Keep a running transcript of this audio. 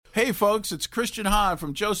Hey, folks, it's Christian Hahn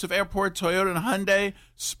from Joseph Airport Toyota and Hyundai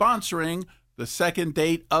sponsoring the Second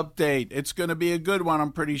Date Update. It's going to be a good one,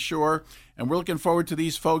 I'm pretty sure. And we're looking forward to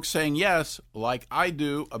these folks saying yes, like I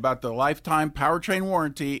do, about the lifetime powertrain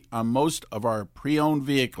warranty on most of our pre-owned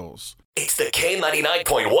vehicles. It's the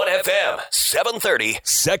K99.1 FM, 730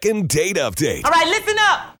 Second Date Update. All right, listen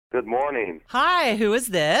up. Good morning. Hi, who is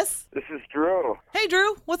this? This is Drew. Hey,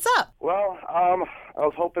 Drew, what's up? Well, I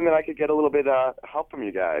was hoping that I could get a little bit of help from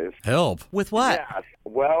you guys. Help? With what? Yeah.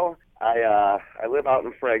 Well, I live out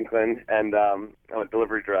in Franklin, and I'm a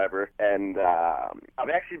delivery driver, and I've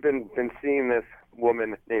actually been seeing this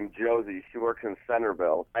woman named Josie. She works in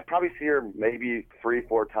Centerville. I probably see her maybe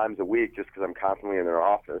 3-4 times a week just because I'm constantly in their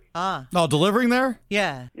office. Ah, Oh, delivering there?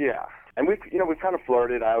 yeah. Yeah. And we've kind of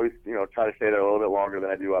flirted. I always, try to stay there a little bit longer than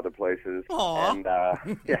I do other places. Aw. And,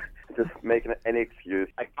 yeah, just making any excuse.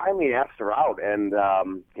 I finally asked her out, and,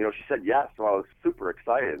 she said yes, so I was super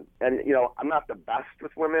excited. And, I'm not the best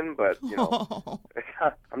with women, but,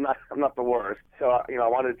 I'm not the worst. So, I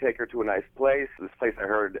wanted to take her to a nice place. This place I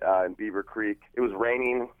heard in Beaver Creek. It was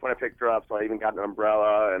raining when I picked her up, so I even got an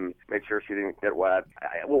umbrella and made sure she didn't get wet.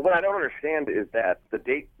 Well, what I don't understand is that the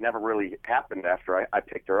date never really happened after I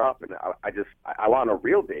picked her up, and I want a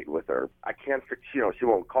real date with her. I can't, she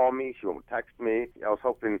won't call me, she won't text me. I was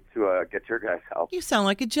hoping to get your guys' help. You sound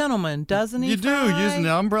like a gentleman, doesn't he? You do, Fry? using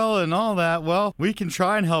the umbrella and all that. Well, we can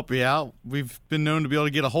try and help you out. We've been known to be able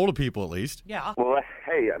to get a hold of people at least. Yeah. Well,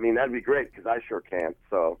 hey, that'd be great because I sure can't.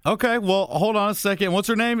 So Okay, well, hold on a second. What's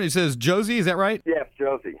her name? It says Josie, is that right? yes,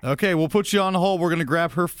 Josie. Okay, we'll put you on hold. We're going to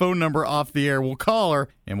grab her phone number off the air. We'll call her,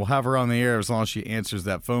 and we'll have her on the air as long as she answers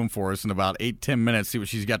that phone for us in about 8-10 minutes, see what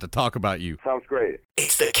she's got to talk about you. Sounds great.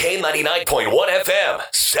 It's the K99.1 FM,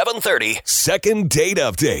 730 Second Date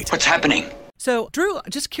Update. What's happening? So, Drew,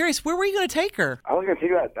 just curious, where were you going to take her? I was going to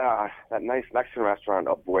take you to that nice Mexican restaurant,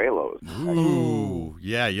 Abuelos. Ooh,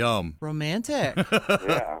 yeah, yum. Romantic.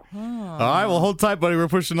 Yeah. All right, well, hold tight, buddy. We're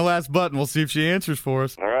pushing the last button. We'll see if she answers for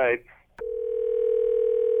us. All right.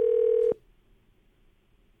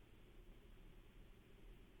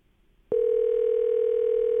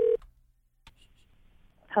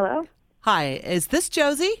 Hello, Hi, is this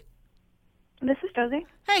Josie? this is Josie.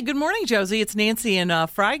 Hey, good morning, Josie. It's Nancy and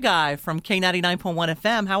Fry Guy from K99.1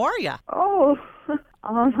 FM. How are you? Oh,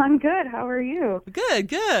 I'm good. How are you? Good,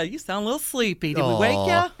 good. You sound a little sleepy. Did we Aw. wake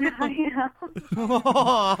you? Yeah.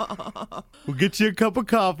 We'll get you a cup of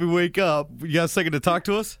coffee. Wake up. You got a second to talk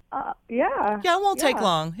to us? Yeah. Yeah, it won't take Yeah.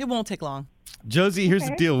 long. It won't take long. Josie, here's the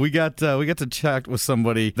Okay. deal. We got to chat with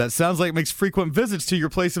somebody that sounds like makes frequent visits to your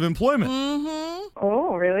place of employment.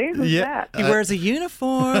 Oh, really? Who's Yeah. that? He wears a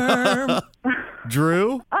uniform.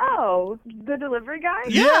 Drew? Oh, the delivery guy?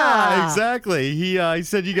 Yeah. Exactly. He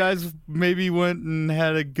said you guys maybe went and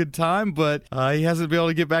had a good time, but he hasn't been able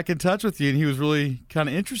to get back in touch with you, and he was really kind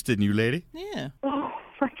of interested in you, lady. Yeah. Oh,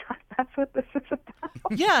 my God. That's what this is about.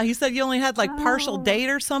 Yeah, he said you only had like partial date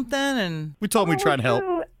or something, and We told him we'd try and help.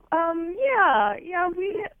 Drew,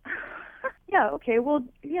 okay. Well,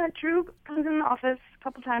 yeah, Drew comes in the office a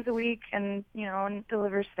couple times a week and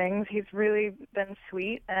delivers things. He's really been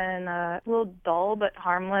sweet and a little dull but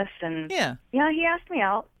harmless. And yeah. he asked me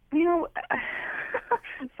out.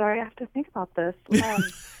 Sorry, I have to think about this.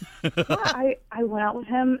 I went out with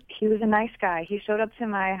him. He was a nice guy. He showed up to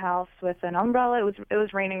my house with an umbrella. It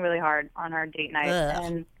was raining really hard on our date night, Ugh.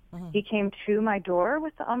 and he came to my door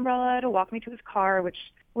with the umbrella to walk me to his car, which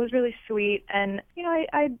was really sweet. And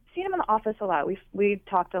I'd seen him in the office a lot. We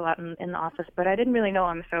talked a lot in the office, but I didn't really know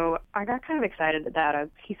him, so I got kind of excited at that.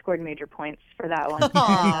 He scored major points for that one.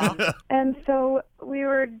 Aw. And so we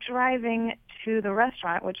were driving to the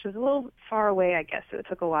restaurant, which was a little far away, I guess. It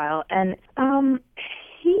took a while. And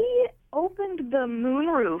he opened the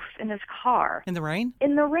moonroof in his car. In the rain?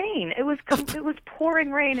 In the rain. It was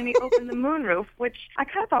pouring rain, and he opened the moonroof, which I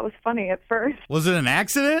kind of thought was funny at first. Was it an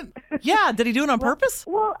accident? Yeah. Did he do it on purpose?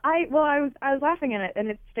 Well, I was laughing in it, and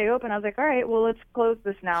it stayed open. I was like, all right, well, let's close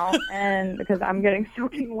this now, and because I'm getting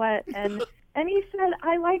soaking wet. And he said,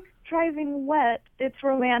 I like driving wet. It's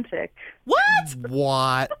romantic. What?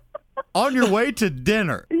 What? On your way to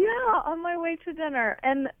dinner. Yeah, on my way to dinner.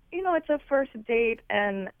 And, it's a first date,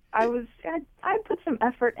 and I put some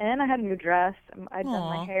effort in. I had a new dress. I'd done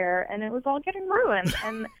my Aw. hair, and it was all getting ruined.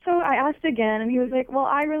 And so I asked again, and he was like, well,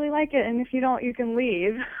 I really like it, and if you don't, you can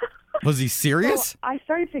leave. Was he serious? Well, I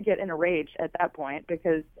started to get in a rage at that point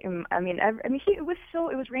because it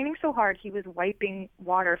was raining so hard. He was wiping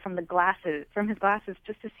water from his glasses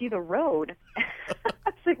just to see the road. I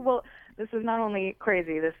was like, well, This is not only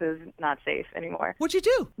crazy, this is not safe anymore. What'd you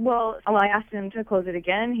do? Well, I asked him to close it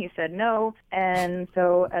again. He said no. And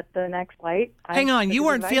so at the next flight, Hang on, you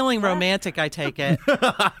weren't feeling romantic, I take it.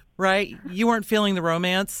 Right? You weren't feeling the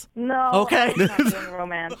romance? No. Okay. I was not feeling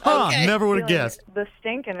romance. Huh, Okay. never would have Feeling guessed. The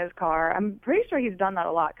stink in his car. I'm pretty sure he's done that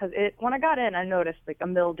a lot because when I got in, I noticed like a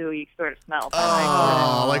mildewy sort of smell.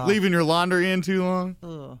 Oh, like leaving your laundry in too long?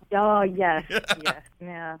 Ugh. Oh, yes. Yes.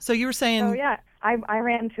 Yeah. So you were saying, So, yeah, I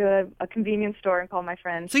ran to a convenience store and called my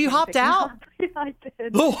friend. So you hopped out? Yeah, I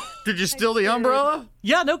did. oh, Did you steal the umbrella?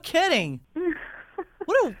 yeah, no kidding.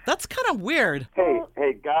 That's kind of weird.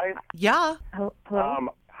 Hey, guys. Yeah. Hello?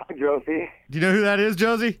 Hi, Josie. Do you know who that is,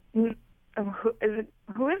 Josie? Who is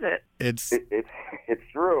it? It's It's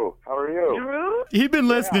Drew. How are you? Drew? he'd been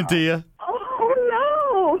listening to you.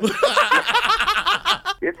 Oh, no.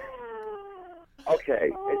 It's okay.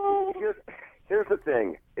 Here's the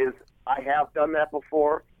thing: is I have done that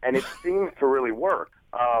before, and it seems to really work.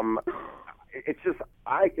 It's just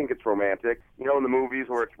I think it's romantic, you know, in the movies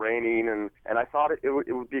where it's raining, and I thought it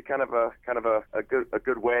would be kind of a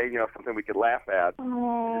good way, you know, something we could laugh at.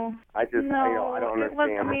 Oh, I just no, I don't it was-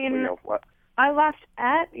 understand. I mean- you know what? I laughed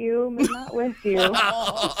at you, but not with you.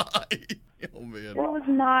 Oh, man. It was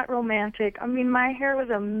not romantic. I mean, my hair was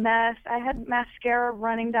a mess. I had mascara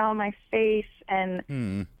running down my face,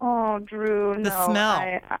 and oh, Drew, The no,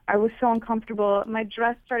 smell. I was so uncomfortable. My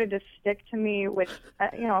dress started to stick to me, which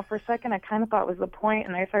you know, for a second I kind of thought was the point,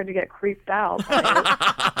 and I started to get creeped out.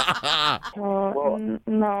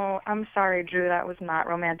 No, I'm sorry, Drew. That was not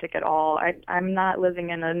romantic at all. I'm not living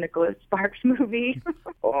in a Nicholas Sparks movie.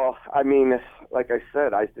 Oh, I mean, like I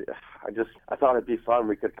said, I thought it'd be fun.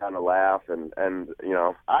 We could kind of laugh, and you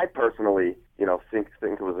know, I personally, you know, think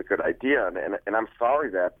it was a good idea, and I'm sorry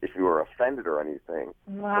that if you were offended or anything.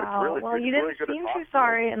 Wow. Really- Well, it's you really didn't good to seem talk too to you.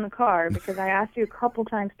 sorry in the car because I asked you a couple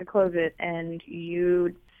times to close it, and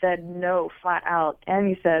you said no flat out, and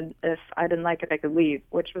you said if I didn't like it, I could leave,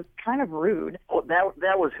 which was kind of rude. Well,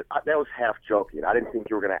 that was half joking. I didn't think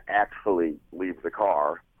you were going to actually leave the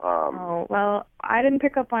car. Oh, well, I didn't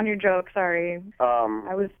pick up on your joke. Sorry. Um,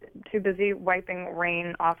 I was too busy wiping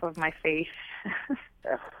rain off of my face.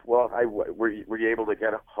 Well, were you able to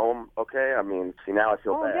get home okay? I mean, see, now I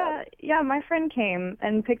feel Oh, bad. yeah, my friend came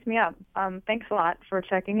and picked me up. Thanks a lot for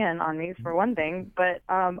checking in on me, for one thing. But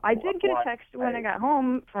I did get a What? text when I got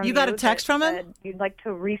home from You got a that text from him? said you'd like to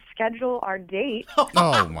reschedule our date.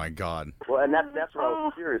 Oh, my God. Well, and that's what I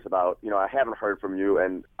was curious about. You know, I haven't heard from you,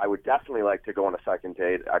 and I would definitely like to go on a second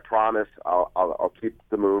date. I promise I'll keep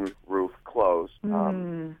the moon roof closed, so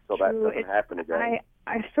that True. doesn't happen again.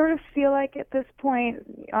 I sort of feel like at this point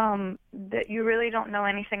that you really don't know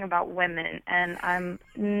anything about women, and I'm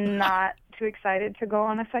not too excited to go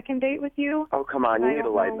on a second date with you. Oh, come on, you I need to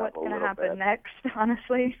don't lighten know up what's a going to little happen bit. next,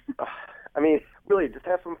 honestly. I mean, really, just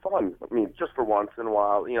have some fun. I mean, just for once in a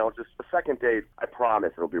while, you know, just a second date. I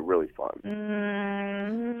promise it'll be really fun.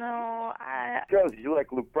 No, Josie, you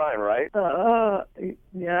like Luke Bryan, right?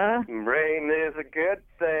 yeah. Rain is a good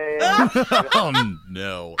thing. Oh,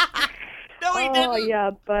 no. No, he Oh, didn't. yeah,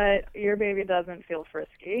 but your baby doesn't feel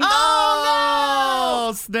frisky.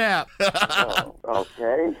 Oh, snap. Oh,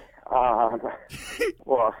 okay.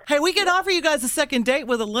 Well, Hey, we can offer you guys a second date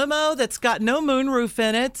with a limo that's got no moonroof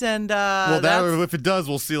in it, and Well, if it does,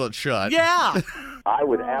 we'll seal it shut. yeah. I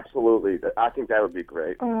would absolutely. I think that would be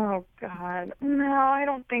great. Oh, God. No, I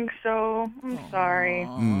don't think so. I'm sorry.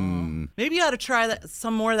 Maybe you ought to try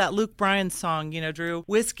some more of that Luke Bryan song, you know, Drew.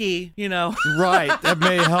 Whiskey, you know. Right. That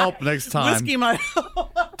may help next time. Whiskey might.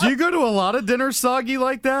 Do you go to a lot of dinners soggy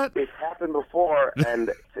like that? It's happened before, and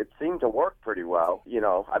it seemed to work pretty well. You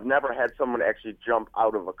know, I've never had someone actually jump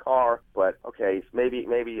out of a car, but okay, maybe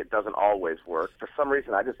it doesn't always work. For some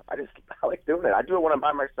reason, I like doing it. I do it when I'm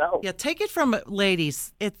by myself. Yeah, take it from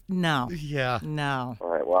ladies. It's no. Yeah. No. All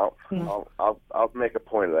right. Well, I'll make a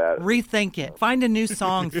point of that. Rethink it. Find a new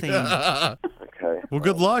song theme. Okay. Well,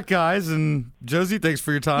 good luck, guys. And Josie, thanks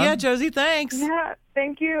for your time. Yeah, Josie, thanks. Yeah,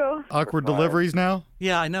 thank you. Awkward deliveries now?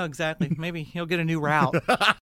 Yeah, I know exactly. Maybe he'll get a new route.